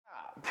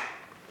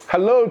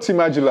Hello, Team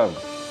Adulam.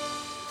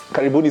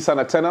 Karibuni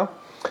sana tena.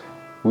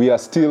 We are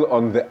still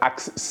on the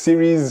Acts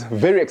series,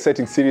 very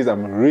exciting series.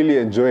 I'm really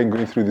enjoying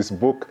going through this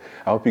book.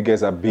 I hope you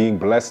guys are being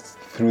blessed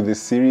through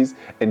this series.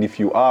 And if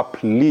you are,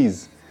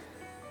 please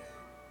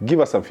give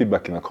us some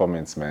feedback in the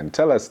comments, man.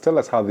 Tell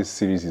us how this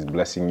series is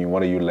blessing you.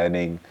 What are you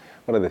learning?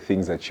 What are the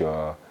things that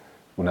you're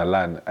gonna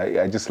learn?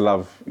 I just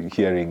love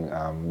hearing.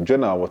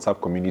 Join our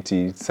WhatsApp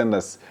community. Send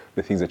us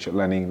the things that you're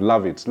learning.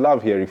 Love it.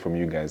 Love hearing from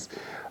you guys.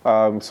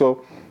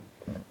 So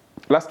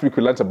last week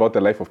we learned about the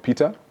life of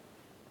Peter.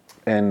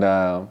 And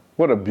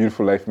what a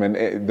beautiful life,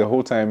 man. The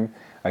whole time,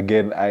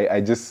 again,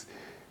 I just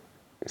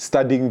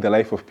studying the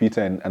life of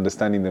Peter and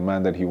understanding the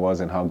man that he was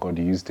and how God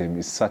used him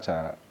is such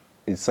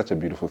a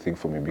beautiful thing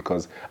for me,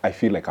 because I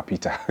feel like a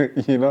Peter,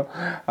 you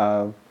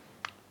know.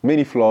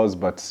 Many flaws,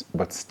 but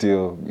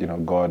still, you know,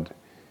 God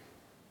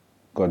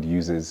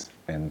uses,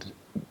 and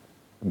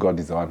God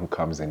is the one who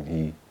comes and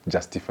he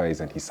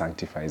justifies and he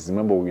sanctifies.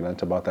 Remember we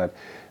learned about that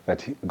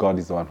God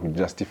is the one who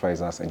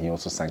justifies us and he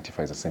also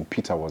sanctifies us. And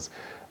Peter was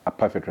a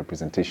perfect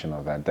representation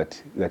of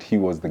that he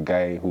was the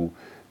guy who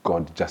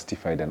God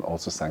justified and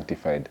also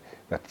sanctified,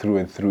 that through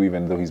and through,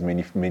 even though his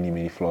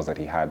many flaws that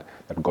he had,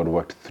 that God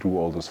worked through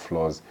all those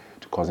flaws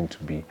to cause him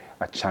to be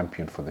a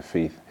champion for the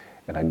faith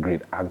and a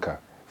great anchor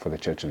for the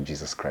Church of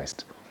Jesus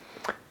Christ.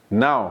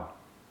 Now,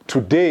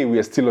 today we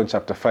are still on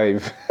chapter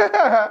 5.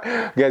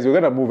 Guys, we're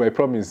going to move, I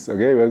promise.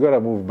 Okay, we're going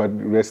to move, but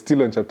we're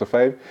still on chapter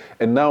 5.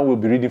 And now we'll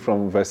be reading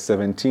from verse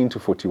 17 to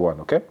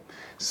 41, okay?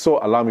 So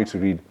allow me to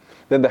read.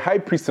 Then the high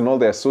priest and all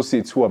the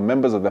associates who were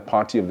members of the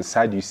party of the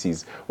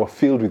Sadducees were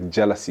filled with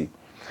jealousy.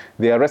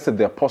 They arrested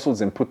the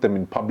apostles and put them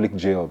in public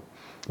jail.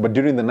 But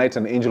during the night,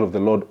 an angel of the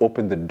Lord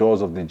opened the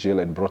doors of the jail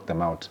and brought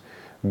them out.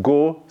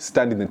 Go,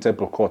 stand in the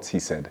temple courts, he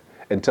said,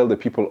 and tell the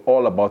people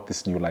all about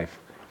this new life.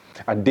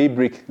 At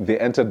daybreak, they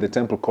entered the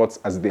temple courts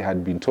as they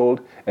had been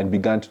told and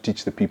began to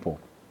teach the people.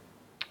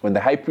 When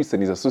the high priest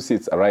and his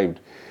associates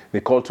arrived, they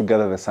called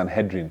together the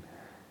Sanhedrin,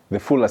 the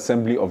full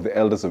assembly of the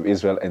elders of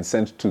Israel, and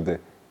sent to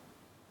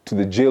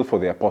the jail for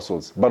the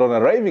apostles. But on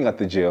arriving at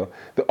the jail,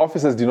 the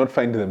officers did not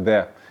find them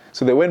there.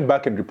 So they went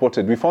back and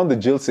reported, "We found the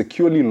jail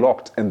securely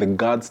locked and the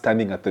guards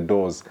standing at the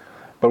doors.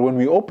 But when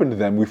we opened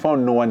them, we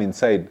found no one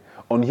inside."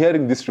 On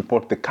hearing this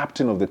report, the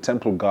captain of the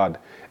temple guard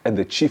and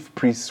the chief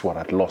priests were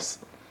at loss,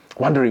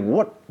 wondering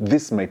what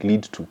this might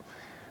lead to.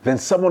 Then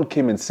someone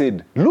came and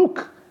said,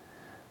 "Look,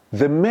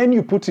 the men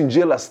you put in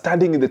jail are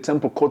standing in the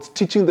temple courts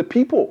teaching the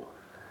people."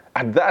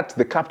 At that,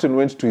 the captain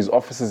went to his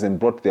officers and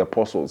brought the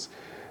apostles.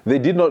 They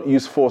did not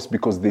use force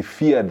because they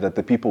feared that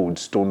the people would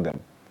stone them.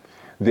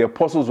 The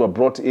apostles were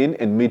brought in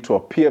and made to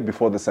appear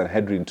before the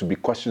Sanhedrin to be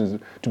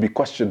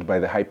questioned by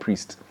the high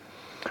priest.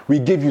 "We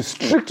gave you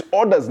strict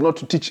orders not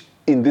to teach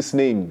in this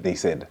name," they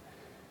said.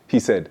 He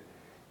said,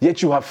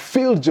 "Yet you have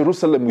filled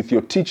Jerusalem with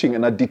your teaching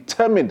and are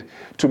determined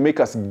to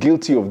make us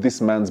guilty of this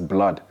man's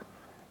blood."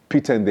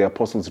 Peter and the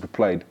apostles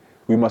replied,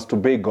 "We must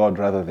obey God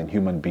rather than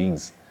human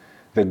beings.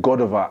 The God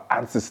of our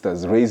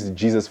ancestors raised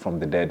Jesus from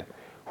the dead,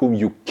 whom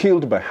you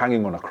killed by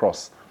hanging on a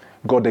cross.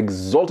 God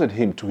exalted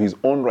him to his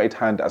own right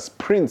hand as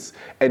Prince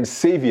and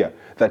Savior,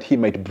 that he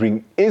might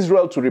bring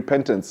Israel to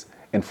repentance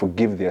and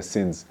forgive their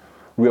sins.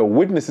 We are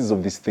witnesses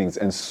of these things,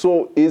 and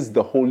so is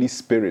the Holy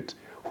Spirit,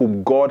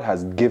 whom God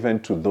has given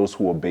to those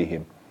who obey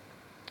him."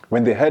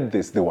 When they heard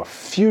this, they were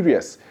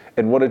furious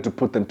and wanted to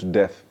put them to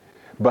death.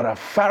 But a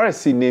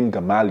Pharisee named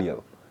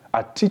Gamaliel,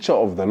 a teacher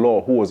of the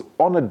law who was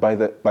honored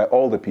by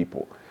all the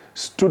people,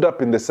 stood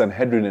up in the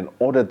Sanhedrin and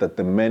ordered that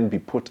the men be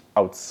put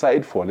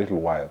outside for a little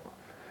while.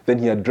 Then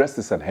he addressed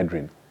the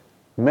Sanhedrin,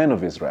 "Men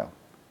of Israel,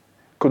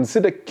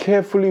 consider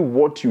carefully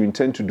what you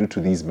intend to do to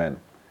these men.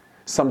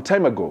 Some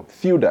time ago,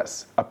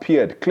 Theudas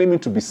appeared claiming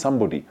to be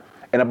somebody,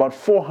 and about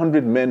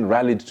 400 men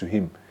rallied to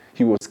him.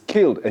 He was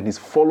killed and his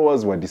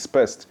followers were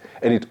dispersed,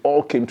 and it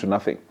all came to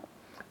nothing.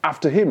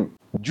 After him,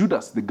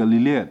 Judas the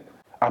Galilean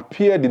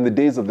appeared in the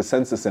days of the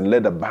census and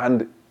led a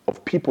band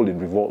of people in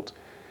revolt.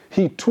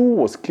 He too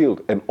was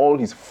killed, and all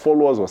his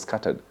followers were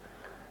scattered.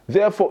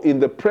 Therefore, in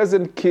the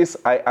present case,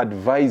 I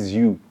advise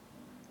you,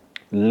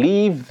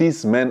 leave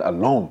these men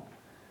alone.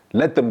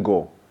 Let them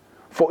go.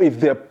 For if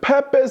their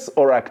purpose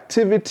or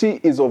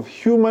activity is of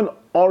human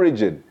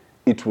origin,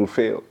 it will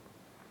fail.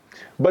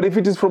 But if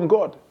it is from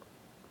God,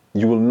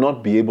 you will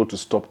not be able to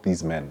stop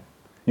these men.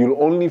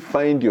 You'll only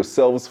find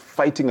yourselves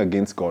fighting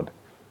against God."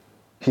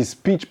 His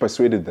speech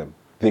persuaded them.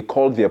 They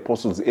called the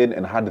apostles in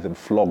and had them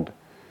flogged.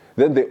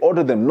 Then they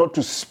ordered them not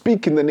to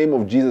speak in the name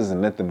of Jesus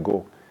and let them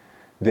go.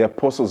 The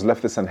apostles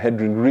left the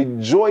Sanhedrin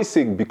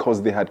rejoicing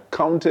because they had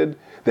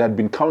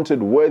been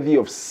counted worthy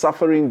of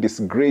suffering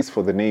disgrace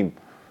for the name.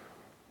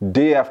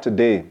 Day after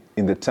day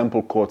in the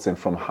temple courts and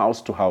from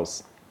house to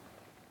house,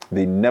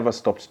 they never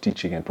stopped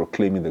teaching and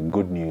proclaiming the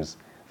good news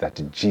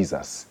that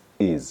Jesus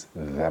is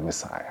the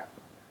Messiah.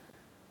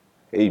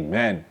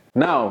 Amen.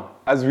 Now,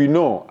 as we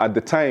know, at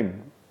the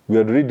time, we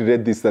had already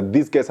read this, that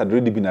these guys had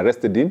already been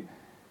arrested in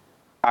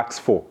Acts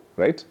 4,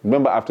 right?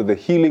 Remember, after the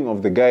healing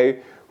of the guy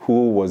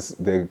who was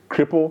the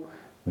cripple,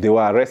 They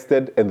were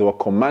arrested and they were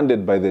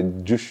commanded by the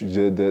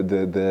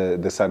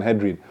the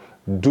Sanhedrin,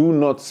 do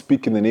not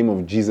speak in the name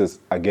of Jesus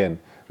again,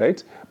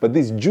 right? But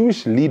these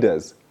Jewish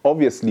leaders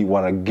obviously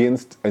were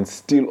against and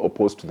still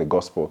opposed to the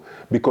gospel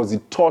because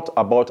it taught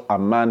about a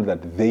man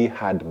that they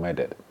had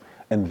murdered,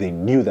 and they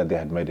knew that they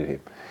had murdered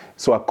him.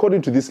 So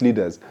according to these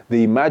leaders,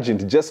 they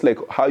imagined, just like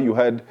how you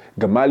heard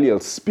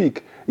Gamaliel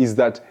speak, is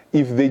that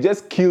if they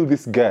just kill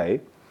this guy,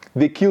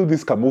 they kill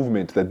this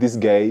movement that this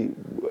guy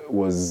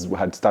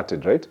had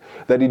started, right?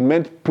 That it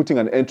meant putting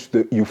an end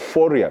to the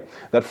euphoria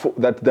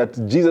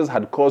that Jesus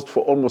had caused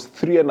for almost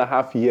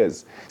 3.5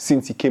 years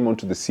since he came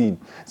onto the scene.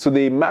 So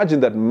they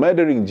imagined that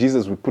murdering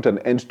Jesus would put an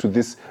end to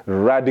this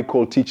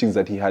radical teachings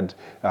that he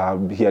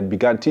had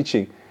begun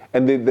teaching.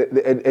 And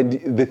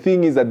the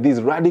thing is that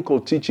these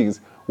radical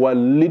teachings were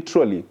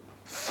literally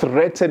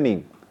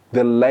threatening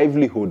the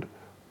livelihood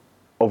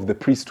of the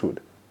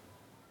priesthood,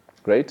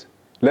 right?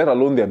 Let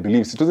alone their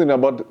beliefs. It wasn't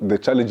about the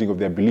challenging of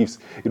their beliefs.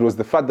 It was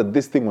the fact that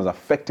this thing was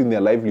affecting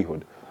their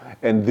livelihood.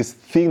 And this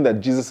thing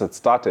that Jesus had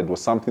started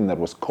was something that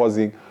was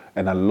causing,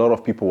 and a lot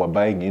of people were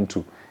buying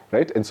into,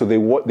 right? And so they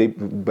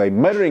by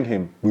murdering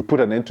him, we put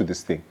an end to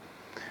this thing.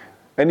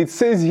 And it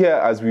says here,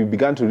 as we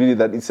began to read it,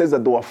 that it says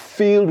that they were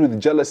filled with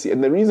jealousy.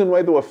 And the reason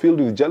why they were filled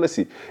with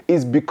jealousy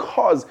is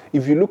because,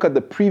 if you look at the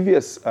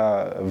previous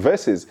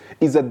verses,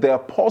 is that the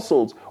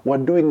apostles were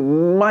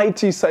doing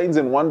mighty signs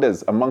and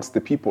wonders amongst the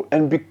people.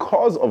 And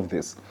because of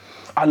this,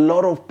 a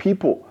lot of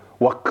people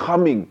were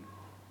coming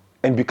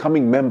and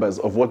becoming members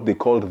of what they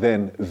called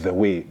then the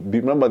Way.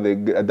 Remember,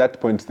 at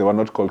that point, they were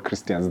not called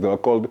Christians. They were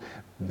called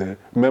the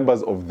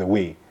members of the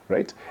Way,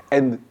 right?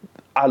 And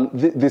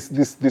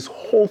this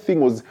whole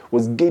thing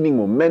was gaining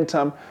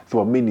momentum. There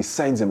were many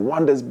signs and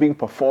wonders being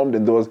performed,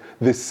 and there was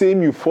the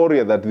same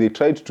euphoria that they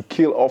tried to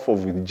kill off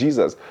of with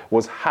Jesus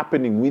was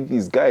happening with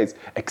these guys,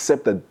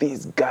 except that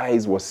these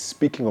guys were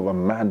speaking of a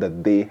man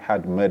that they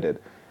had murdered.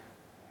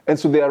 And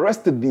so they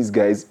arrested these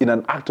guys in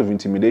an act of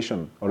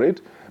intimidation, all right?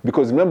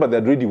 Because remember, they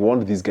had already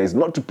warned these guys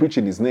not to preach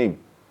in his name.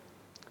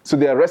 So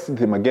they arrested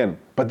him again.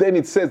 But then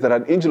it says that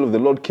an angel of the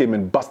Lord came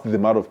and busted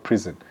them out of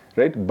prison,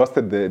 right?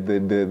 Busted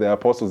the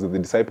apostles and the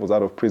disciples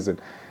out of prison,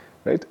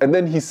 right? And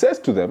then he says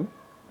to them,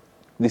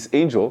 this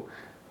angel,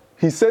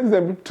 he sends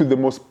them to the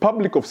most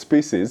public of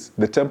spaces,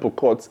 the temple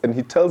courts, and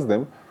he tells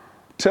them,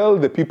 tell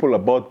the people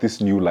about this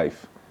new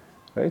life,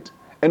 right?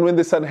 And when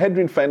the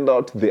Sanhedrin find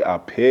out, they are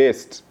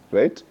pissed,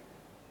 right?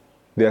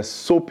 They are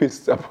so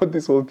pissed about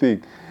this whole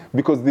thing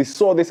because they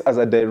saw this as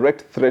a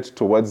direct threat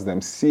towards them,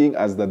 seeing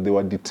as that they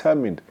were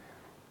determined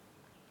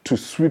to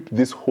sweep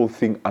this whole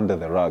thing under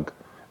the rug.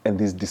 And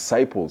these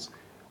disciples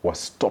were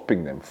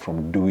stopping them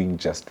from doing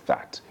just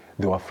that.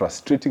 They were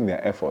frustrating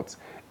their efforts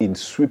in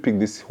sweeping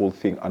this whole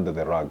thing under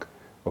the rug,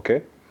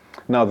 okay?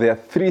 Now, there are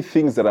 3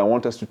 things that I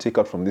want us to take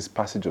out from this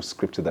passage of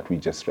scripture that we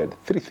just read.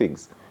 3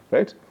 things,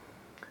 right?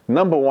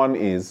 Number 1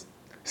 is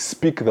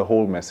speak the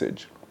whole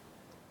message.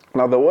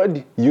 Now, the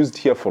word used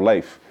here for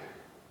life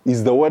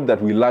is the word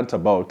that we learnt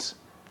about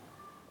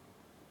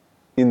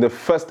in the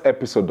first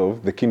episode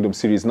of the Kingdom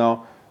series.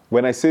 Now,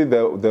 when I say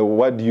the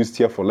word used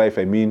here for life,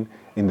 I mean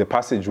in the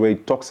passage where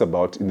it talks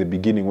about in the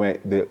beginning, where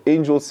the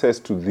angel says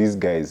to these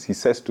guys, he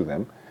says to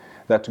them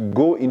that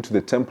go into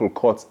the temple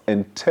courts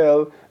and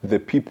tell the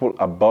people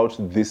about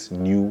this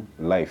new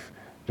life.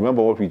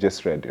 Remember what we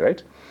just read,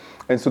 right?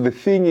 And so the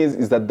thing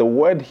is that the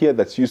word here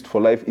that's used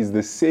for life is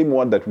the same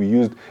one that we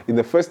used in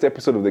the first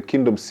episode of the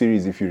Kingdom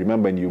series, if you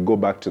remember, and you go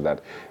back to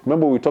that.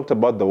 Remember, we talked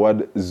about the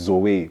word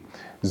Zoe.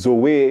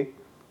 Zoe,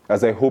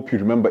 as I hope you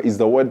remember, is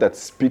the word that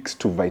speaks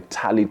to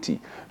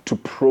vitality, to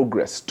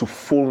progress, to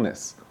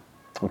fullness.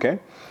 Okay?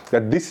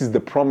 That this is the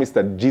promise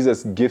that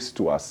Jesus gives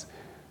to us.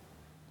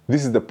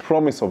 This is the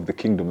promise of the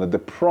kingdom, that the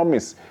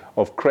promise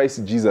of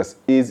Christ Jesus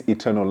is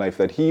eternal life,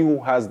 that he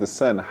who has the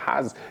Son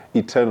has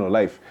eternal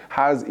life,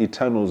 has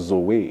eternal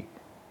Zoe,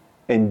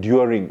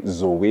 enduring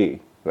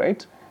Zoe,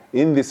 right?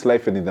 In this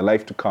life and in the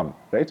life to come,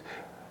 right?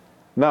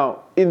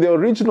 Now, in the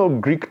original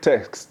Greek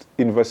text,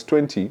 in verse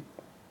 20,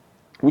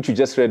 which we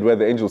just read, where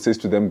the angel says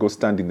to them, go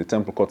stand in the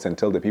temple courts and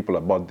tell the people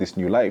about this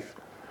new life,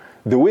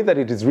 the way that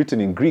it is written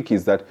in Greek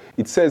is that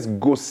it says,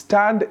 go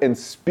stand and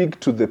speak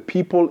to the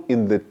people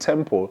in the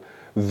temple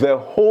the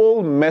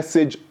whole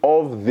message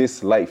of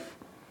this life.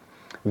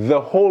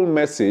 The whole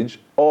message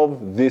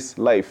of this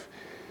life.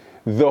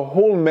 The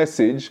whole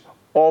message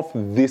of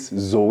this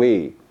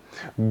Zoe.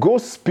 Go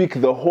speak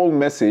the whole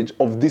message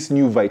of this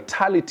new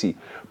vitality,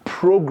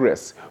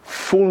 progress,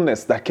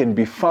 fullness that can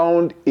be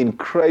found in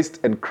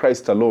Christ and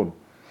Christ alone.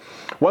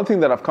 One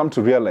thing that I've come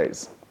to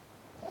realize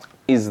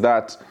is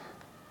that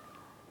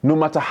no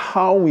matter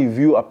how we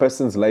view a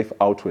person's life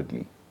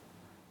outwardly,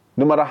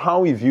 no matter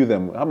how we view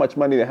them, how much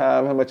money they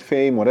have, how much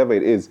fame, whatever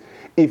it is,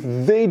 if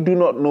they do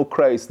not know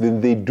Christ,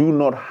 then they do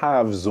not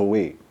have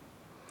Zoe,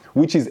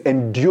 which is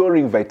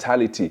enduring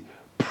vitality,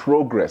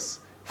 progress,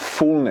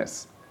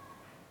 fullness.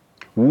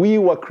 We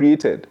were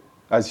created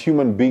as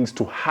human beings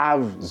to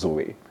have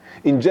Zoe.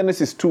 In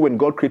Genesis 2, when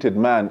God created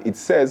man, it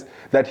says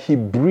that he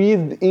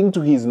breathed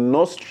into his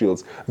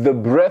nostrils the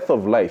breath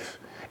of life,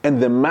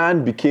 and the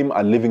man became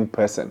a living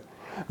person.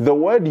 The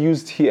word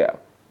used here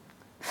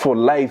for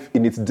life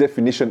in its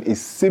definition is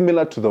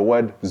similar to the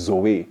word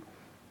Zoe,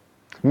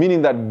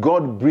 meaning that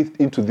God breathed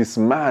into this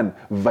man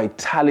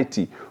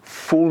vitality,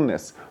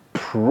 fullness,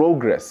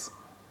 progress.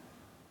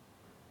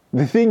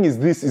 The thing is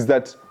this, is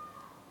that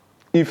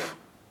if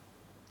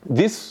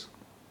this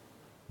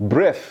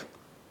breath,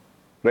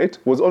 right,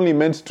 was only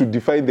meant to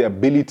define the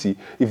ability,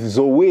 if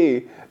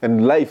Zoe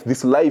and life,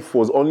 this life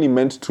was only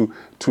meant to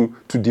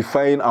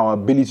define our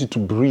ability to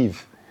breathe,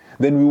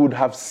 then we would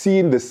have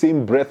seen the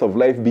same breath of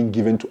life being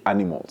given to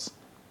animals,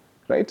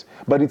 right?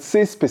 But it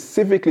says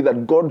specifically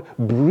that God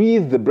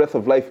breathed the breath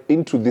of life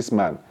into this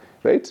man,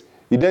 right?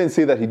 He didn't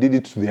say that he did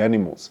it to the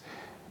animals.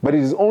 But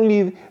it is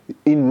only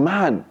in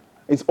man,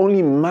 it's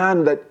only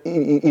man that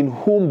in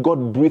whom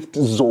God breathed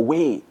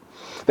Zoe,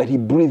 that he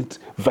breathed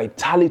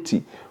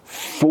vitality,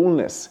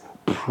 fullness,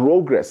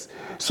 progress,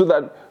 so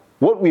that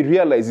what we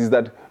realize is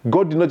that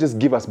God did not just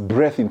give us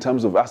breath in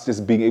terms of us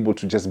just being able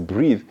to just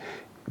breathe,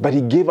 but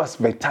he gave us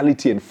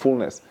vitality and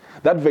fullness.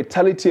 That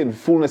vitality and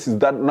fullness is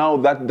that now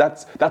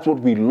that's what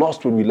we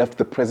lost when we left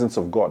the presence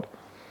of God.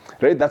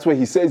 Right? That's why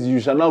he says you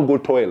shall now go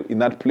toil in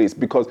that place,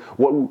 because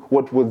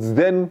what was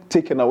then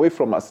taken away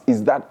from us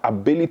is that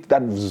ability,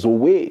 that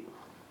Zoe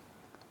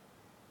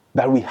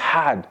that we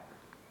had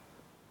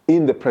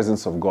in the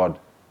presence of God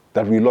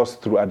that we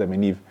lost through Adam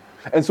and Eve.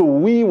 And so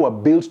we were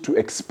built to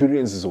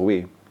experience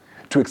Zoe,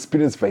 to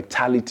experience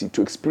vitality,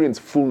 to experience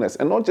fullness,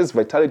 and not just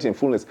vitality and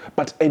fullness,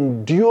 but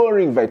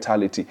enduring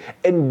vitality,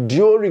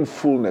 enduring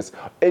fullness,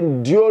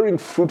 enduring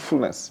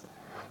fruitfulness.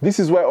 This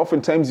is why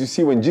oftentimes you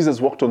see when Jesus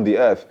walked on the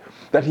earth,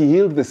 that he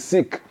healed the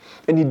sick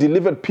and he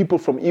delivered people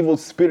from evil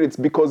spirits,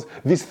 because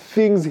these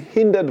things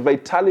hindered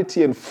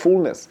vitality and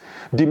fullness.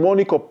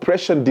 Demonic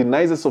oppression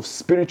denies us of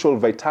spiritual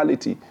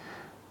vitality.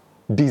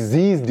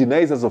 Disease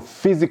denies us of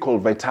physical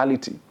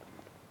vitality,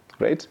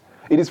 right?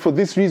 It is for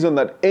this reason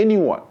that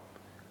anyone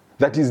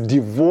that is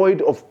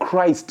devoid of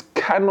Christ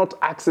cannot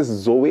access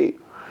Zoe,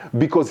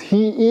 because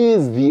he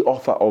is the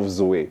author of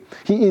Zoe.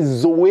 He is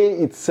Zoe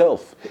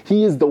itself.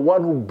 He is the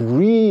one who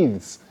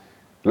breathes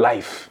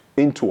life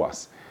into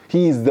us.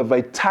 He is the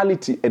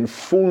vitality and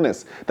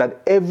fullness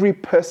that every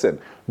person,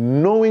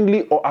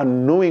 knowingly or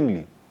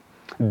unknowingly,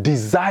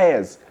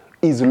 desires,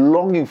 is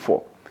longing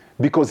for,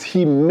 because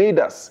he made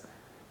us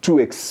to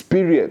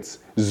experience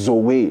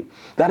Zoe.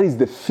 That is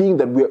the thing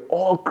that we're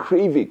all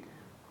craving,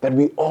 that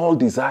we all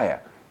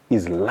desire,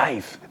 is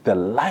life, the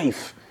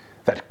life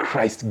that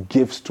Christ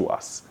gives to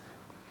us.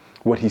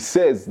 What he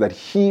says, that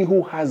he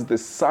who has the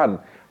Son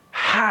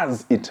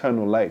has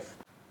eternal life.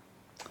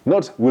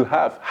 Not will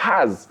have,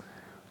 has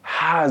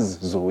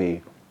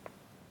Zoe.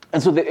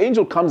 And so the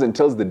angel comes and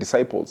tells the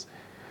disciples,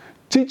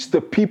 teach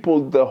the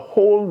people the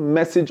whole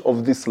message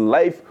of this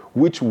life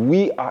which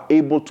we are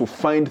able to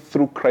find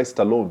through Christ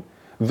alone.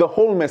 The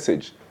whole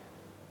message,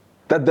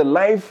 that the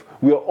life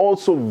we are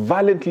also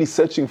valiantly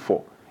searching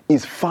for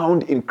is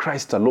found in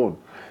Christ alone.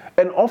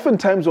 And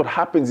oftentimes what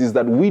happens is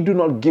that we do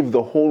not give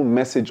the whole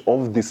message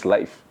of this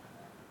life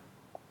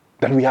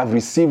that we have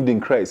received in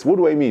Christ. What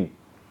do I mean?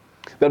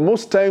 That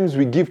most times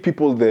we give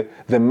people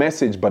the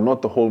message but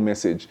not the whole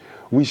message.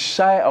 We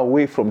shy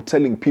away from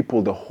telling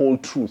people the whole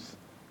truth.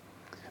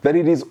 That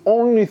it is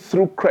only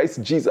through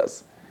Christ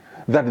Jesus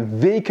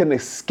that they can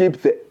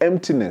escape the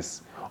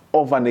emptiness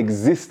of an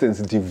existence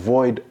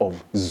devoid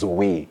of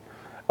Zoe,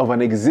 of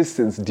an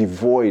existence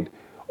devoid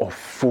of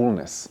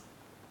fullness,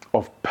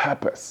 of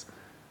purpose,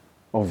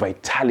 of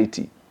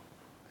vitality.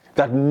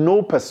 That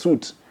no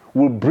pursuit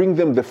will bring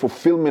them the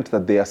fulfillment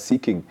that they are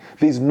seeking.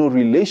 There is no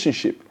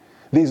relationship.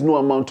 There is no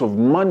amount of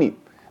money.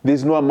 There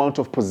is no amount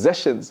of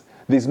possessions.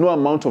 There is no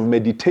amount of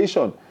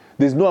meditation.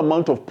 There is no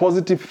amount of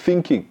positive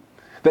thinking.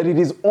 That it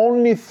is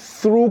only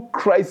through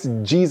Christ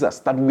Jesus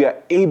that we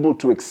are able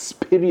to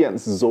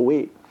experience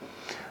Zoe,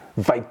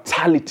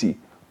 vitality,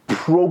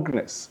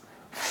 progress,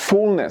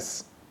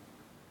 fullness.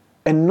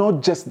 And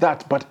not just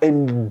that, but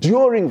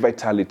enduring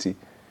vitality,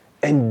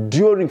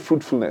 enduring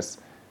fruitfulness,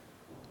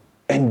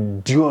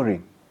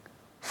 enduring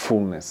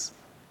fullness.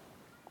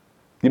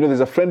 You know, there's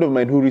a friend of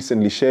mine who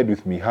recently shared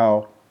with me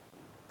how,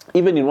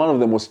 even in one of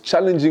the most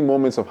challenging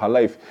moments of her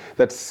life,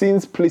 that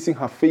since placing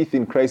her faith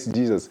in Christ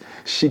Jesus,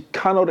 she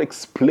cannot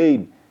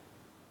explain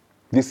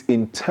this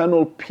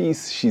internal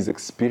peace she's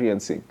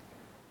experiencing.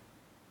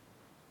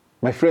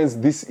 My friends,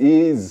 this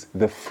is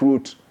the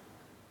fruit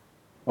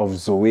of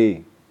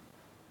Zoe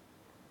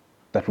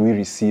that we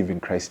receive in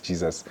Christ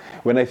Jesus.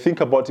 When I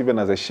think about, even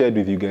as I shared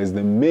with you guys,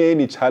 the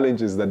many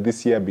challenges that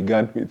this year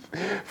began with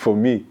for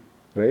me,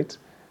 right?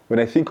 When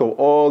I think of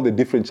all the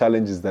different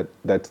challenges that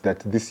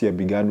this year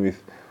began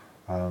with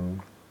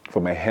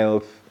for my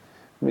health,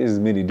 there's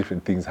many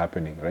different things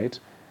happening, right?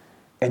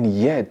 And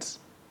yet,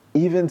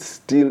 even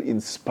still, in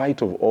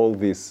spite of all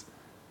this,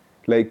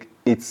 like,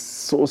 it's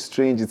so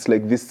strange. It's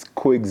like this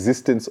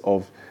coexistence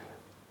of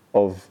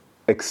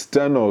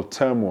external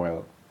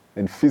turmoil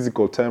and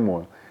physical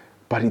turmoil.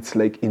 But it's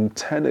like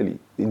internally,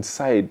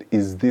 inside,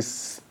 is this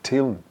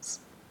stillness,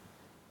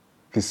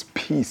 this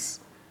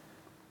peace,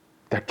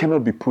 that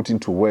cannot be put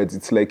into words.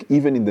 It's like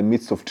even in the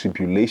midst of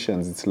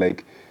tribulations, it's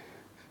like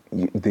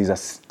there's a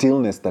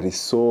stillness that is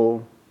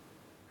so...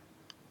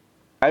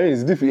 I mean,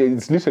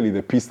 it's literally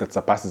the peace that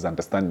surpasses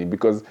understanding,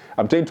 because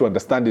I'm trying to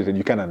understand it and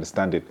you can't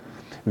understand it.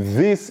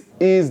 This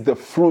is the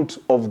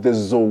fruit of the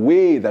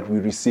Zoe that we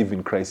receive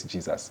in Christ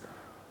Jesus.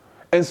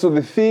 And so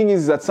the thing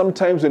is that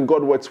sometimes when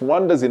God works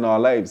wonders in our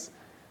lives,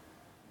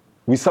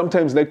 we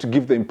sometimes like to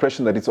give the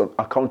impression that it's on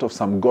account of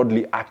some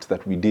godly act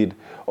that we did,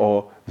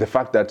 or the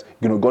fact that,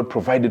 God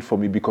provided for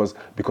me because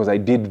I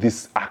did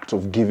this act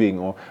of giving,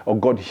 or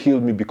God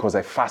healed me because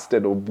I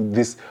fasted, or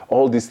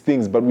all these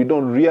things. But we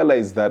don't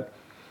realize that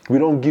we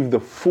don't give the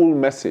full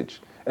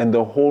message and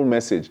the whole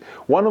message.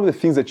 One of the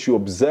things that you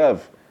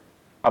observe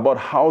about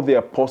how the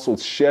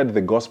apostles shared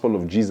the gospel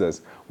of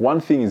Jesus,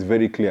 one thing is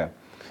very clear.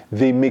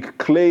 They make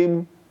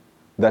claim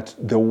that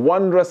the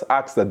wondrous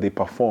acts that they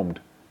performed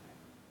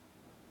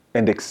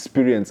and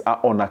experience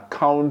are on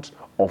account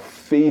of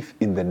faith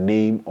in the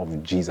name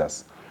of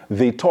Jesus.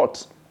 They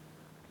taught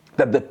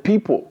that the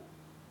people,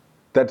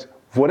 that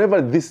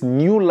whatever this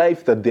new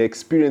life that they're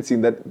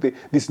experiencing,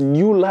 this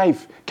new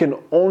life can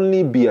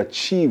only be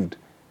achieved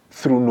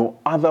through no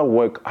other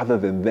work other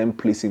than them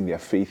placing their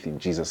faith in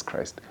Jesus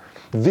Christ.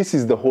 This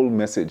is the whole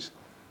message.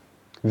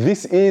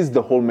 This is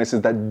the whole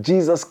message, that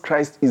Jesus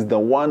Christ is the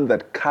one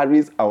that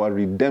carries our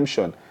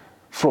redemption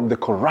from the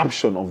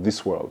corruption of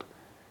this world.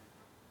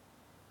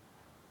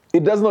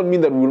 It does not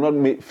mean that we will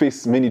not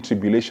face many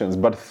tribulations,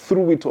 but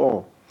through it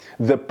all,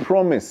 the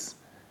promise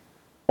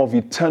of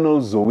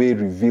eternal Zoe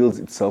reveals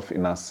itself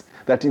in us.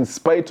 That in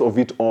spite of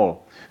it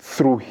all,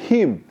 through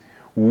Him,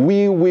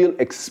 we will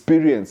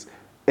experience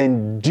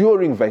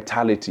enduring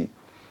vitality,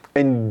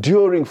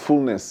 enduring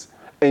fullness,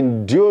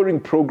 enduring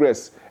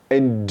progress,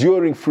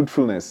 enduring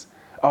fruitfulness.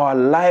 Our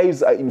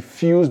lives are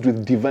infused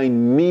with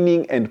divine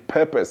meaning and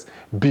purpose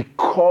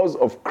because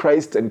of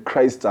Christ and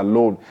Christ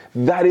alone.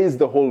 That is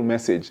the whole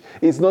message.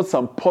 It's not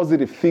some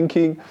positive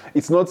thinking.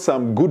 It's not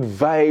some good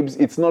vibes.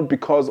 It's not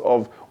because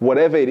of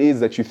whatever it is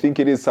that you think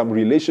it is, some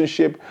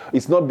relationship.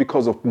 It's not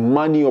because of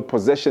money or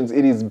possessions.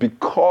 It is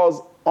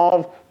because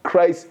of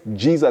Christ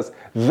Jesus.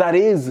 That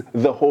is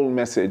the whole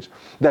message.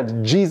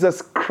 That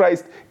Jesus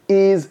Christ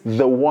is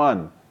the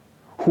one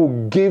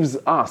who gives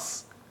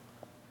us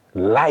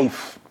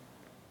life,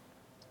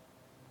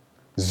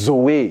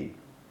 Zoe,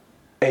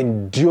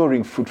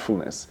 enduring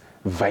fruitfulness,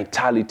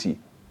 vitality,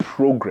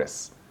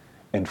 progress,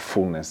 and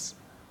fullness.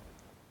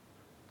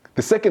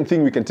 The second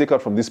thing we can take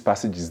out from this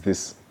passage is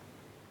this,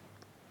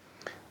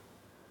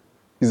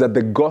 is that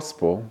the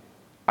gospel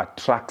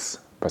attracts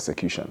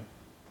persecution.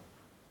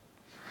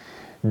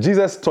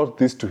 Jesus taught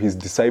this to his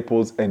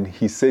disciples, and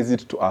he says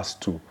it to us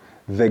too.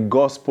 The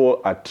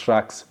gospel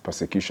attracts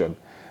persecution.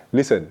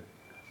 Listen,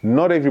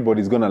 not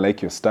everybody is going to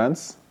like your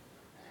stance.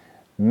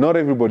 Not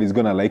everybody is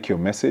going to like your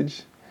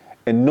message,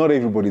 and not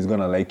everybody is going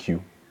to like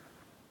you.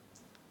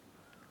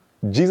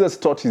 Jesus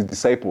taught his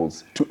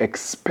disciples to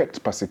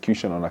expect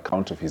persecution on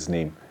account of his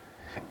name.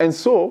 And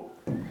so,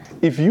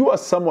 if you are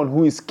someone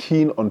who is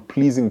keen on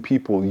pleasing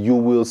people, you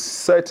will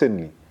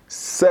certainly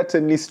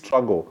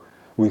struggle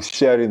with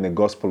sharing the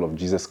gospel of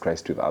Jesus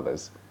Christ with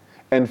others.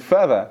 And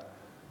further,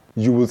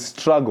 you will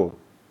struggle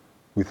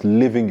with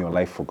living your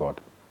life for God.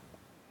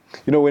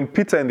 When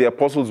Peter and the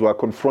apostles were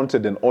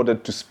confronted and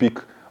ordered to speak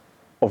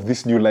of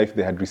this new life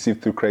they had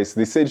received through Christ,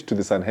 they said to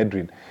the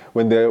Sanhedrin,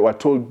 when they were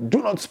told,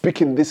 do not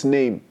speak in this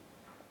name,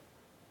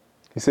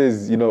 he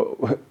says,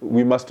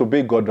 we must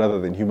obey God rather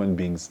than human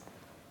beings.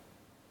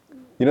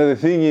 The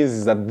thing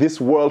is that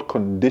this world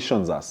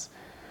conditions us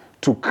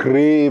to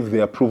crave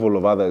the approval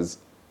of others.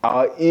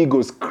 Our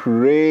egos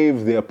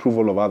crave the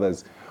approval of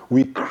others.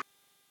 We crave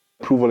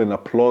approval and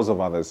applause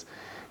of others.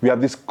 We have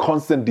this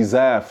constant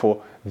desire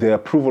for the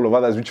approval of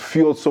others, which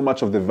fuels so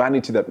much of the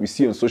vanity that we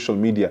see on social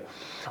media.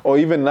 Or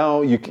even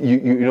now,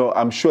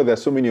 I'm sure there are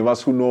so many of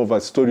us who know of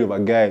a story of a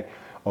guy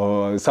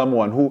or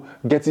someone who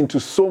gets into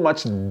so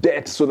much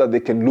debt so that they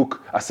can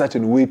look a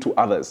certain way to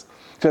others,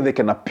 so that they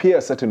can appear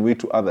a certain way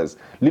to others,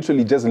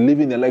 literally just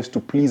living their lives to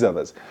please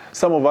others.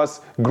 Some of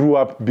us grew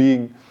up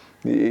being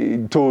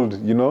told,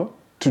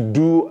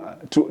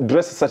 to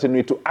dress a certain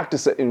way, to act a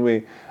certain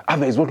way.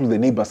 Otherwise, what will the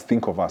neighbors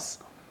think of us?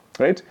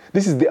 Right?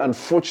 This is the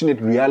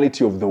unfortunate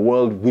reality of the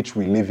world which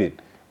we live in,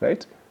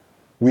 right?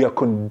 We are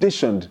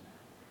conditioned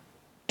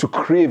to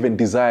crave and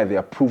desire the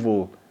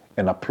approval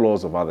and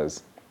applause of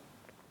others.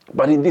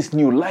 But in this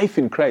new life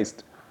in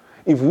Christ,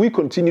 if we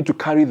continue to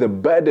carry the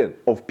burden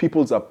of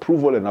people's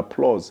approval and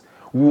applause,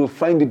 we will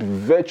find it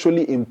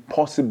virtually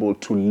impossible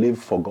to live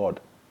for God.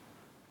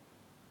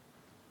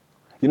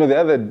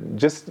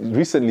 Just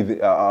recently,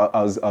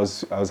 I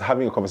was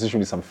having a conversation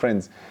with some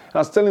friends, and I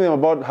was telling them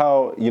about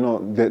how,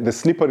 the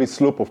slippery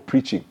slope of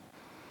preaching,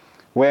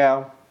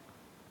 where,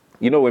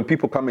 when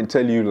people come and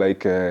tell you,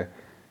 like,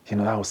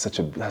 that's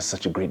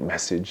such a great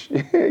message,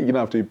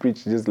 after you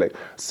preach, you're just like,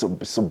 so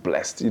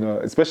blessed,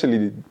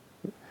 especially,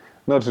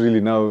 not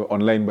really now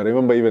online, but I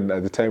remember even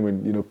at the time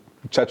when,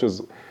 church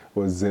was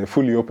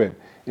fully open.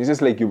 It's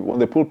just like on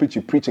the pulpit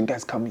you preach and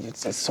guys come,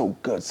 it's just so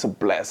good, so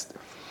blessed.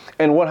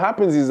 And what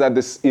happens is that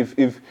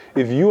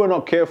if you are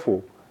not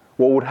careful,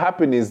 what would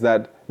happen is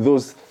that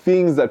those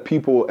things that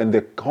people and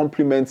the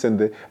compliments and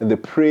the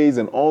praise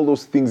and all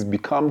those things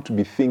become to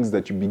be things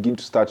that you begin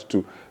to start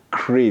to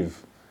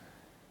crave.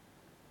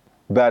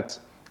 That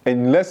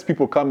unless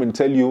people come and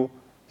tell you,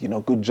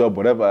 good job,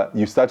 whatever,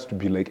 you start to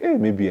be like, hey,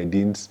 maybe I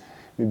didn't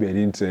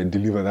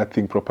deliver that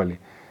thing properly.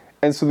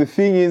 And so the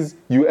thing is,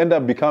 you end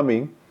up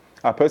becoming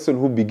a person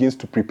who begins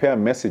to prepare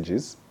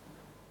messages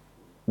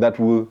that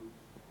will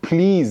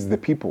please the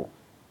people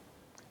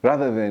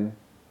rather than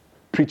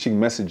preaching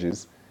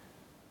messages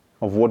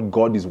of what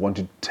God is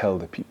wanting to tell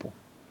the people.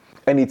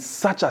 And it's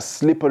such a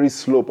slippery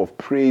slope of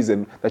praise,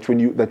 and that when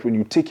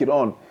you take it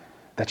on,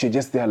 that you're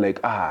just there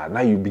like,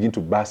 now you begin to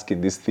bask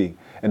in this thing.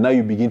 And now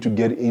you begin to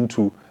get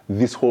into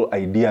this whole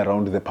idea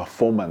around the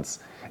performance.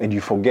 And you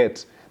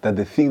forget that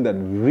the thing that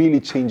really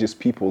changes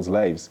people's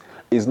lives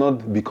is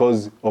not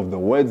because of the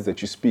words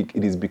that you speak.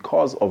 It is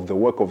because of the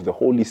work of the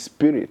Holy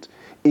Spirit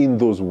in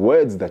those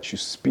words that you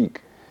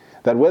speak.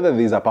 That whether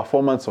there's a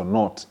performance or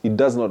not, it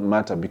does not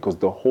matter, because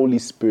the Holy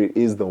Spirit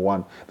is the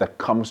one that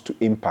comes to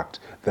impact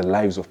the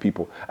lives of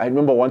people. I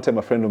remember one time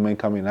a friend of mine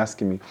coming and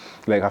asking me,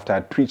 like after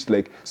I'd preached,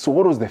 like, so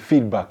what was the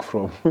feedback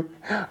from,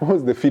 what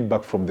was the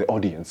feedback from the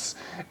audience?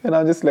 And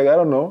I'm just like, I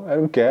don't know, I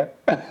don't care.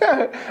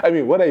 I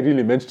mean, what I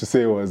really meant to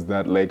say was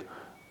that, like,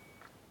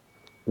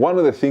 one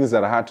of the things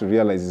that I had to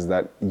realize is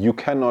that you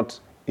cannot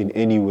in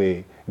any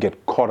way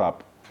get caught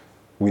up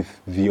with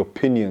the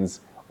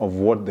opinions of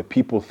what the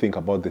people think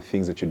about the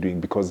things that you're doing,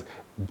 because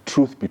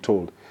truth be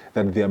told,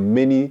 that there are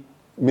many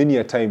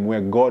a time where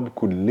God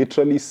could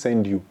literally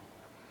send you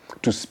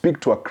to speak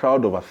to a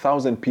crowd of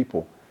 1,000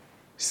 people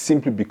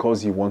simply because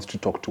he wants to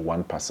talk to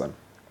one person.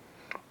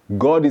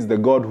 God is the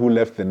God who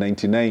left the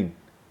 99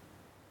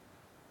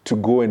 to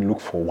go and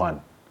look for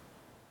one.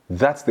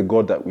 That's the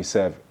God that we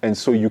serve. And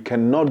so you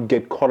cannot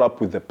get caught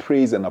up with the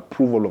praise and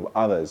approval of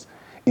others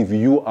if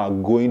you are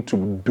going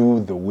to do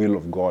the will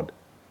of God.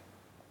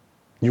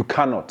 You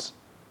cannot.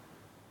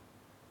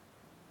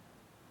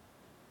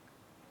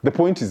 The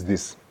point is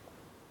this.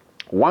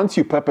 Once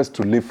you purpose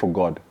to live for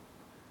God,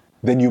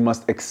 then you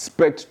must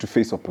expect to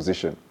face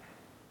opposition.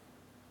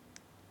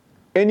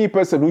 Any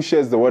person who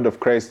shares the word of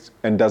Christ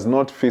and does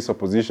not face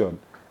opposition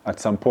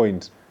at some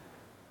point,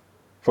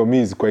 for me,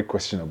 is quite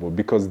questionable,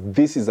 because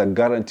this is a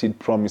guaranteed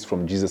promise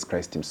from Jesus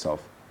Christ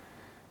himself.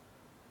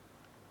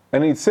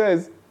 And it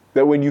says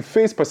that when you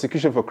face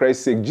persecution for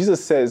Christ's sake,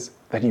 Jesus says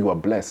that you are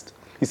blessed.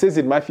 He says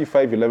in Matthew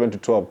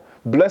 5:11-12,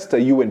 blessed are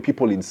you when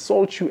people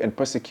insult you and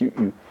persecute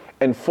you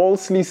and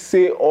falsely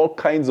say all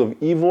kinds of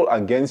evil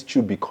against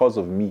you because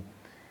of me.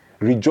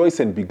 Rejoice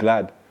and be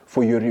glad,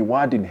 for your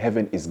reward in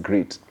heaven is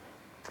great.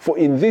 For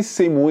in this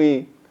same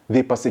way,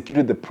 they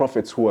persecuted the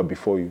prophets who were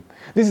before you.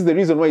 This is the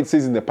reason why it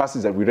says in the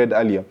passage that we read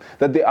earlier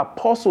that the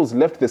apostles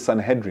left the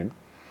Sanhedrin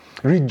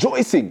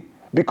rejoicing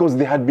because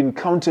they had been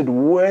counted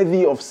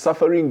worthy of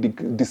suffering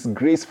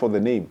disgrace for the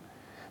name.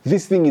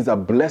 This thing is a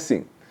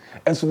blessing.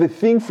 And so the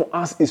thing for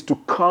us is to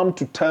come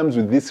to terms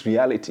with this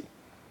reality,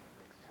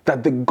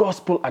 that the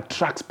gospel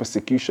attracts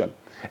persecution.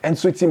 And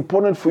so it's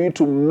important for you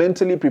to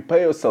mentally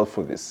prepare yourself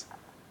for this.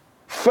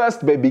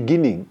 First, by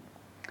beginning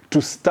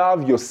to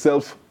starve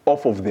yourself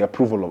off of the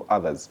approval of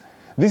others.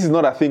 This is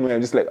not a thing where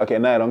I'm just like, okay,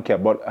 now I don't care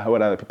about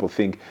what other people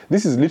think.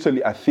 This is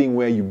literally a thing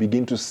where you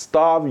begin to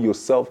starve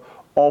yourself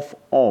off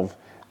of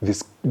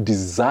this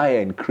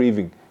desire and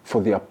craving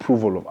for the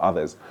approval of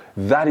others.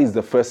 That is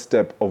the first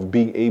step of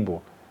being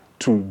able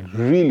to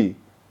really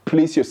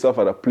place yourself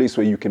at a place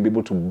where you can be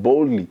able to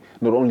boldly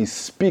not only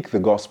speak the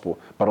gospel,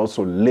 but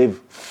also live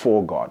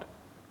for God.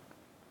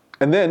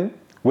 And then,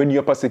 when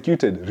you're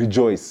persecuted,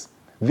 rejoice.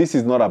 This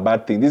is not a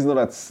bad thing. This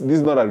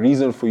is not a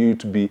reason for you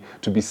to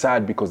be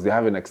sad because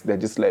they're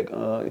just like,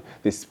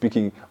 they're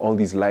speaking all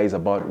these lies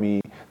about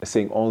me. They're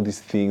saying all these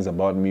things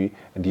about me,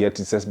 and yet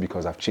it's just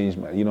because I've changed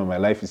my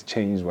life has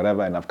changed,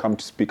 whatever, and I've come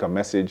to speak a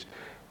message.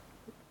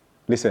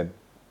 Listen,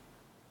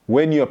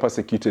 when you are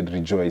persecuted,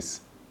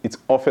 rejoice. It's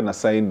often a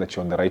sign that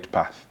you're on the right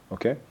path,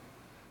 okay?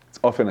 It's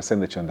often a sign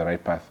that you're on the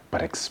right path,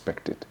 but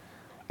expect it.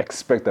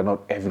 Expect that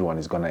not everyone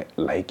is going to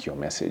like your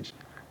message.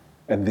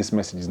 And this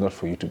message is not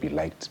for you to be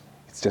liked.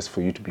 It's just for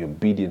you to be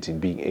obedient in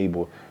being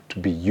able to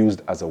be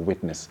used as a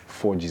witness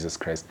for Jesus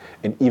Christ.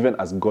 And even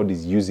as God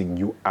is using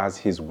you as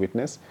his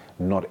witness,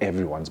 not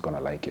everyone's going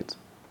to like it.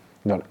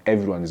 Not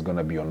everyone is going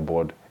to be on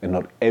board, and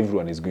not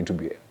everyone is going to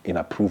be in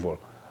approval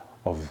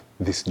of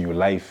this new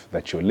life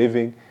that you're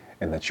living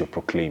and that you're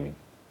proclaiming.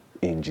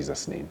 In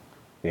Jesus' name.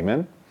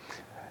 Amen.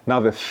 Now,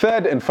 the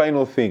third and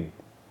final thing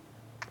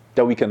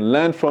that we can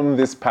learn from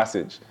this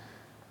passage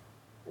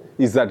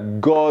is that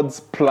God's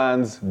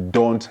plans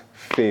don't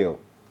fail.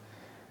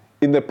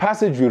 In the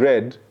passage we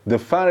read, the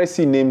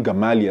Pharisee named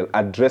Gamaliel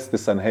addressed the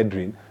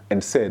Sanhedrin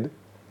and said,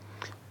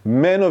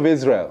 "Men of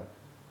Israel,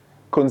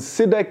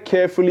 consider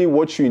carefully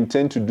what you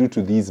intend to do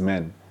to these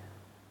men.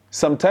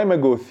 Some time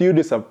ago,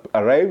 Theudas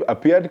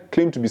appeared,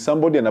 claimed to be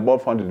somebody, and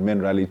about 400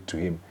 men rallied to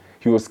him.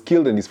 He was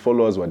killed and his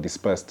followers were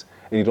dispersed,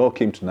 and it all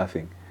came to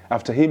nothing.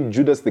 After him,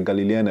 Judas the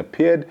Galilean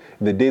appeared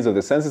in the days of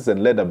the census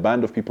and led a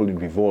band of people in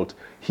revolt.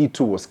 He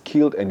too was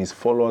killed and his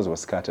followers were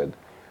scattered.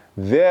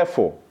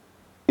 Therefore,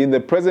 in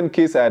the present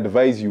case, I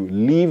advise you,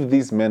 leave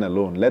these men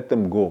alone. Let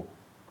them go.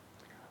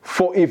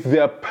 For if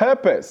their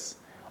purpose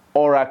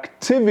or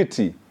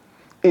activity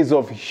is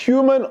of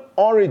human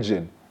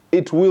origin,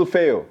 it will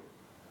fail.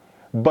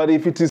 But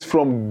if it is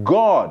from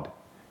God,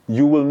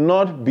 you will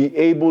not be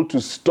able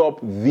to stop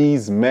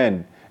these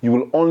men. You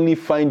will only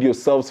find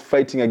yourselves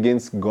fighting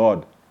against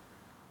God.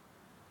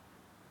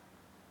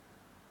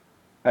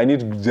 I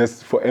need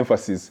just for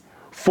emphasis.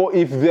 For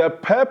if their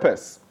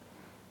purpose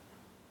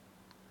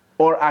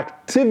or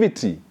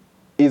activity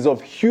is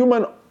of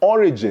human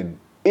origin,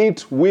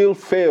 it will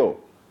fail.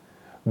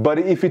 But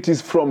if it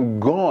is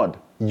from God,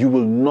 you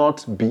will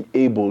not be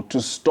able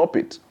to stop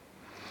it.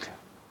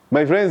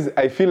 My friends,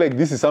 I feel like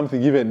this is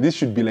something this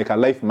should be like a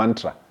life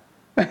mantra.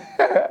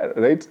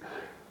 Right?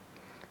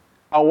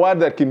 A word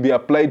that can be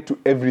applied to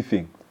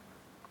everything.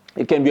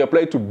 It can be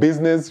applied to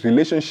business,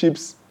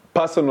 relationships,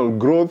 personal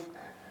growth,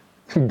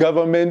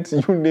 government,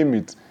 you name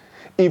it.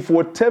 If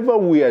whatever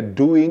we are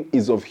doing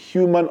is of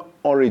human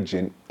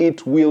origin,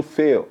 it will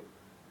fail.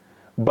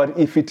 But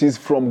if it is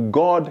from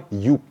God,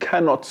 you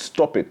cannot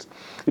stop it.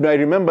 I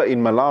remember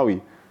in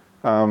Malawi,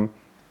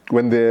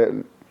 when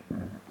the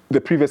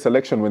previous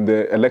election, when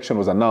the election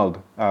was annulled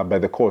by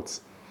the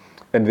courts,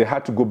 and they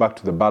had to go back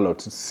to the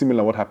ballot,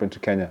 similar to what happened to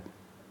Kenya.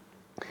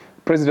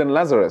 President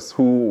Lazarus,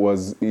 who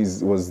was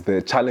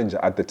the challenger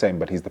at the time,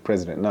 but he's the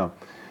president now,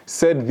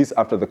 said this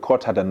after the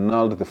court had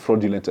annulled the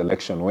fraudulent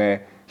election,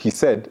 where he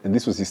said, and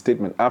this was his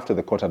statement after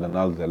the court had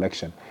annulled the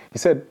election, he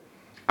said,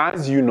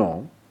 as you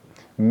know,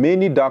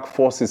 many dark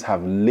forces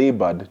have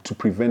labored to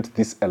prevent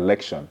this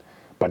election,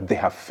 but they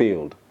have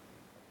failed.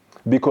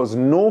 Because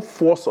no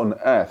force on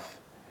earth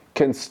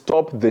can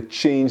stop the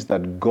change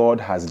that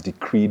God has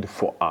decreed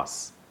for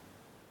us.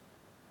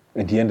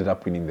 And he ended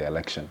up winning the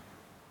election.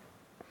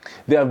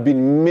 There have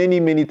been many,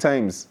 many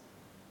times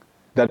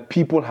that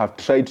people have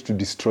tried to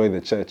destroy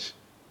the church.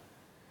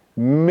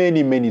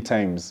 Many, many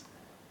times.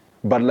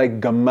 But like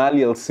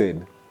Gamaliel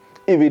said,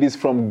 if it is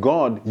from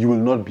God, you will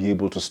not be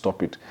able to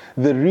stop it.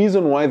 The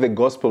reason why the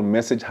gospel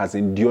message has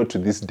endured to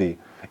this day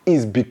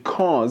is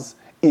because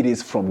it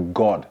is from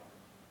God.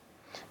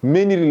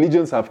 Many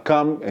religions have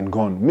come and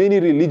gone. Many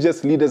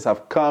religious leaders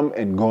have come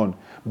and gone.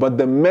 But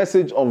the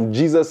message of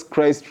Jesus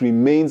Christ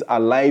remains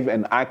alive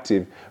and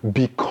active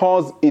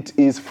because it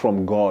is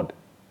from God.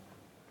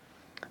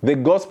 The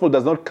gospel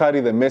does not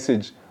carry the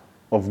message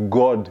of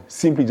God,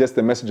 simply just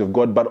the message of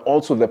God, but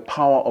also the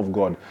power of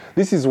God.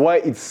 This is why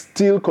it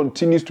still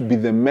continues to be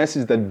the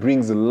message that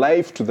brings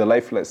life to the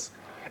lifeless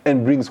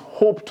and brings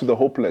hope to the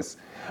hopeless.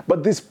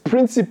 But this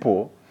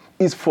principle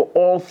is for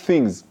all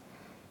things.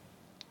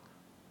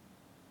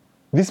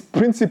 This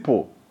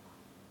principle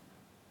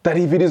that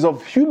if it is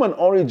of human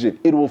origin,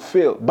 it will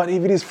fail. But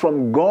if it is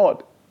from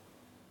God,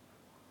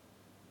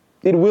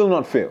 it will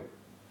not fail.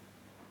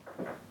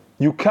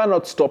 You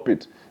cannot stop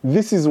it.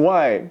 This is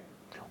why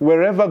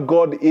wherever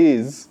God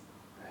is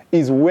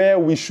where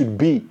we should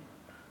be.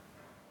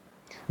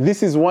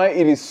 This is why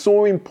it is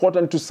so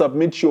important to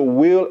submit your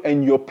will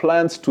and your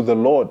plans to the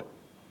Lord,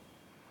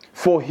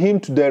 for Him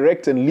to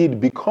direct and lead,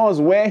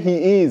 because where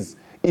He is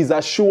a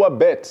sure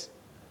bet.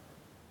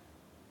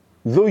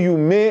 Though you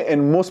may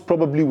and most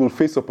probably will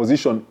face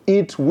opposition,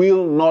 it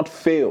will not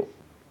fail.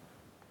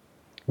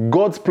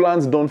 God's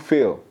plans don't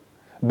fail.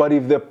 But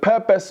if the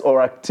purpose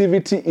or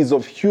activity is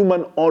of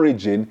human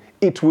origin,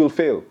 it will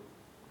fail.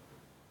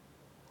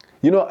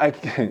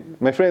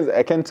 My friends,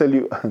 I can't tell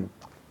you,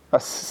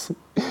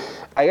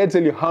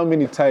 how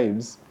many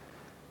times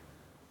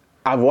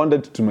I've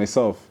wondered to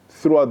myself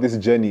throughout this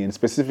journey, and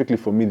specifically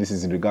for me, this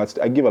is in regards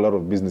to, I give a lot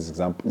of business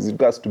examples, in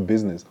regards to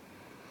business.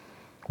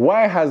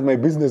 Why has my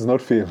business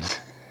not failed?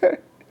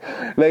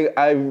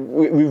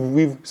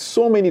 We've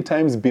so many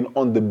times been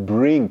on the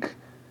brink.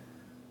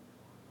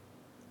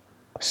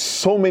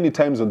 So many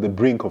times on the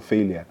brink of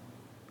failure.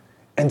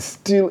 And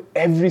still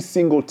every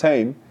single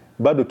time,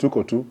 bado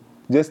tuko tu,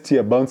 just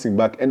here bouncing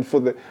back. And for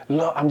the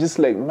Lord, I'm just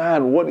like,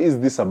 man, what is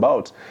this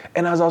about?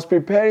 And as I was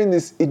preparing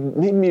this, it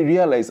made me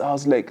realize, I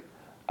was like,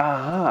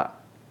 that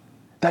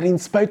in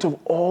spite of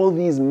all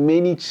these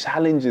many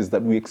challenges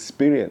that we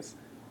experience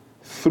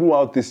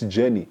throughout this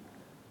journey,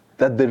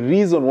 that the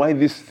reason why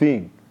this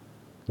thing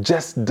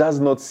just does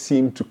not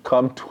seem to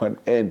come to an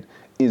end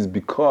is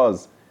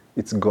because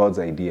it's God's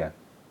idea.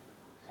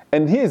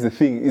 And here's the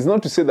thing, it's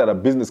not to say that a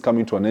business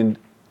coming to an end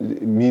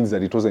means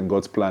that it wasn't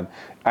God's plan.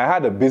 I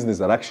had a business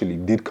that actually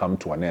did come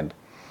to an end.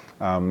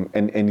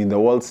 And in the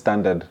world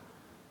standard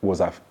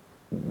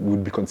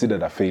would be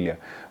considered a failure.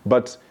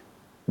 But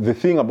the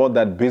thing about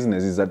that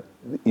business is that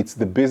it's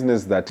the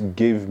business that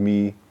gave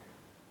me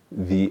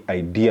the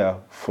idea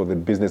for the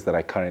business that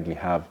I currently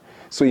have.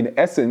 So in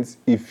essence,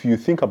 if you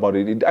think about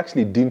it, it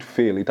actually didn't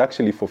fail. It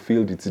actually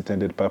fulfilled its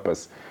intended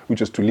purpose,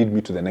 which was to lead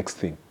me to the next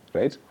thing,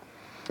 right?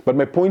 But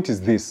my point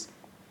is this,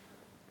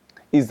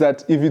 is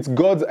that if it's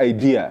God's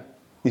idea,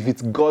 if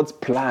it's God's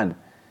plan,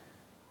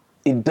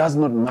 it does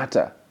not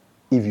matter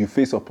if you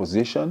face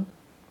opposition,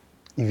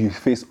 if you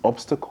face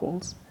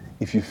obstacles,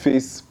 if you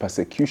face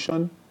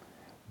persecution,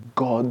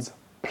 God's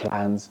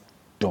plans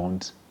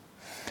don't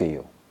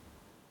fail.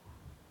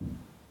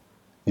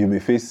 You may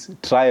face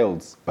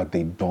trials, but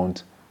they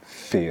don't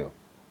fail.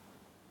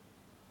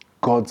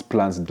 God's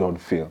plans don't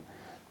fail.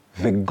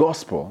 The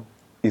gospel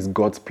is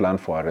God's plan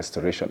for our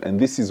restoration. And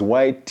this is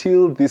why,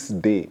 till this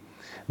day,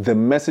 the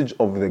message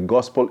of the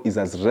gospel is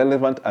as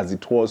relevant as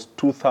it was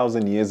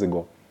 2,000 years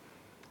ago,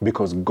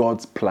 because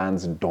God's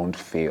plans don't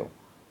fail.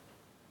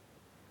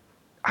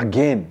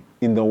 Again,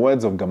 in the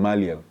words of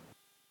Gamaliel,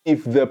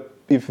 if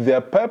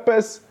their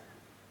purpose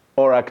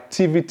or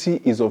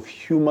activity is of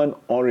human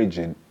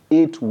origin,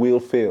 it will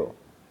fail.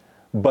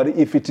 But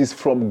if it is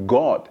from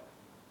God,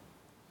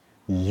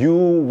 you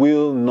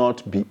will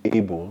not be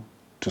able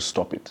to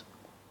stop it.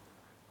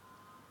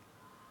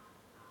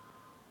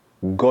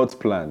 God's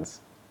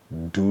plans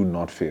do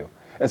not fail.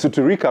 And so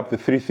to recap the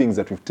three things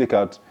that we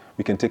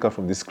can take out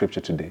from this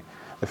scripture today.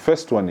 The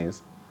first one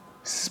is,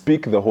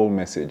 speak the whole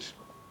message.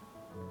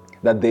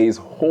 That there is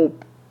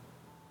hope,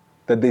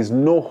 that there is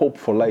no hope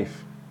for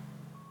life,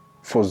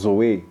 for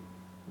Zoe,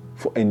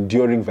 for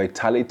enduring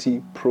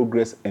vitality,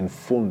 progress, and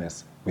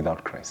fullness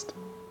without Christ.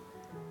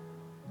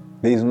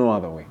 There is no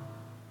other way.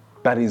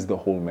 That is the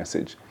whole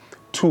message.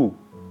 2,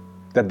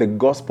 that the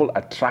gospel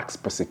attracts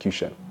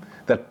persecution.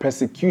 That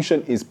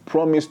persecution is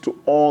promised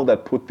to all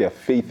that put their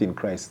faith in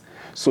Christ.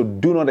 So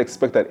do not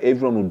expect that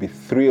everyone will be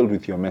thrilled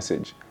with your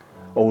message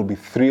or will be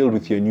thrilled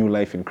with your new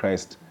life in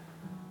Christ.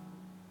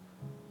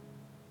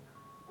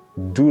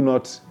 Do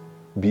not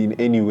be in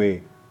any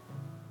way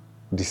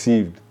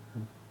deceived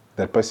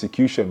that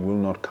persecution will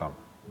not come.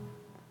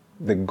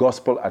 The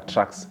gospel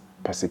attracts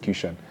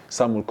persecution.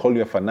 Some will call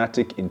you a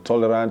fanatic,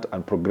 intolerant,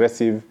 and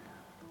progressive,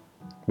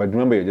 but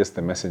remember, you're just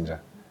the messenger.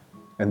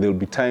 And there will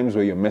be times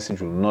where your message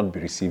will not be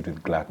received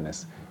with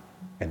gladness.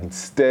 And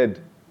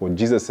instead, what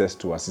Jesus says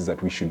to us is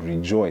that we should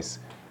rejoice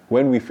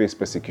when we face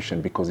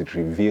persecution, because it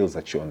reveals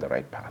that you're on the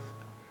right path.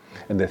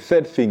 And the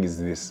third thing is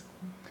this: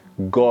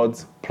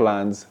 God's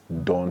plans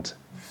don't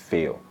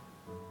fail.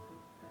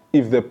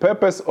 If the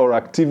purpose or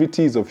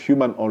activity is of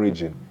human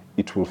origin,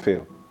 it will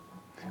fail.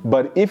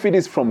 But if it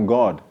is from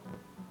God,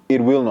 it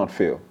will not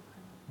fail.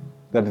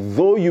 That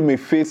though you may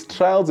face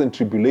trials and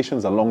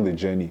tribulations along the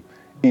journey,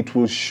 it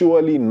will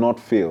surely not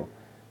fail.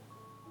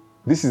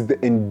 This is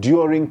the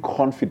enduring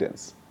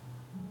confidence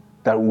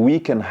that we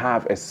can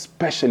have,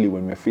 especially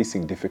when we're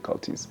facing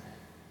difficulties,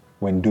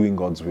 when doing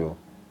God's will.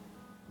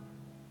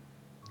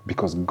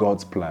 Because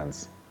God's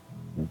plans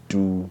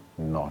do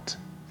not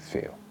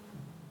fail.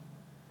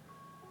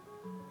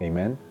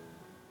 Amen.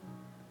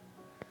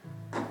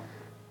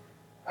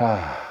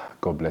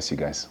 God bless you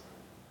guys.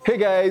 Hey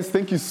guys,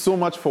 thank you so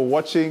much for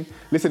watching.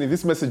 Listen, if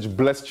this message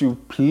blessed you,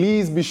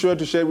 please be sure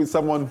to share it with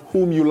someone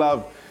whom you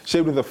love.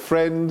 Share it with a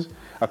friend,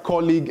 a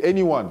colleague,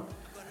 anyone.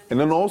 And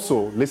then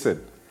also,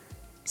 listen,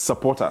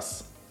 support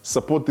us.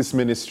 Support this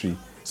ministry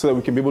so that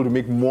we can be able to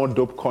make more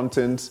dope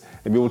content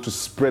and be able to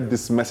spread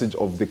this message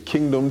of the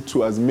kingdom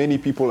to as many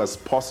people as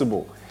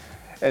possible.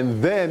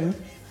 And then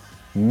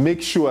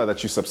make sure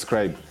that you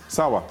subscribe.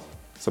 Sawa,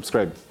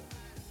 subscribe.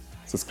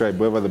 Subscribe,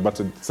 wherever the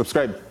button.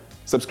 Subscribe.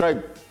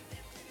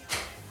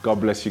 God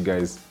bless you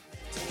guys.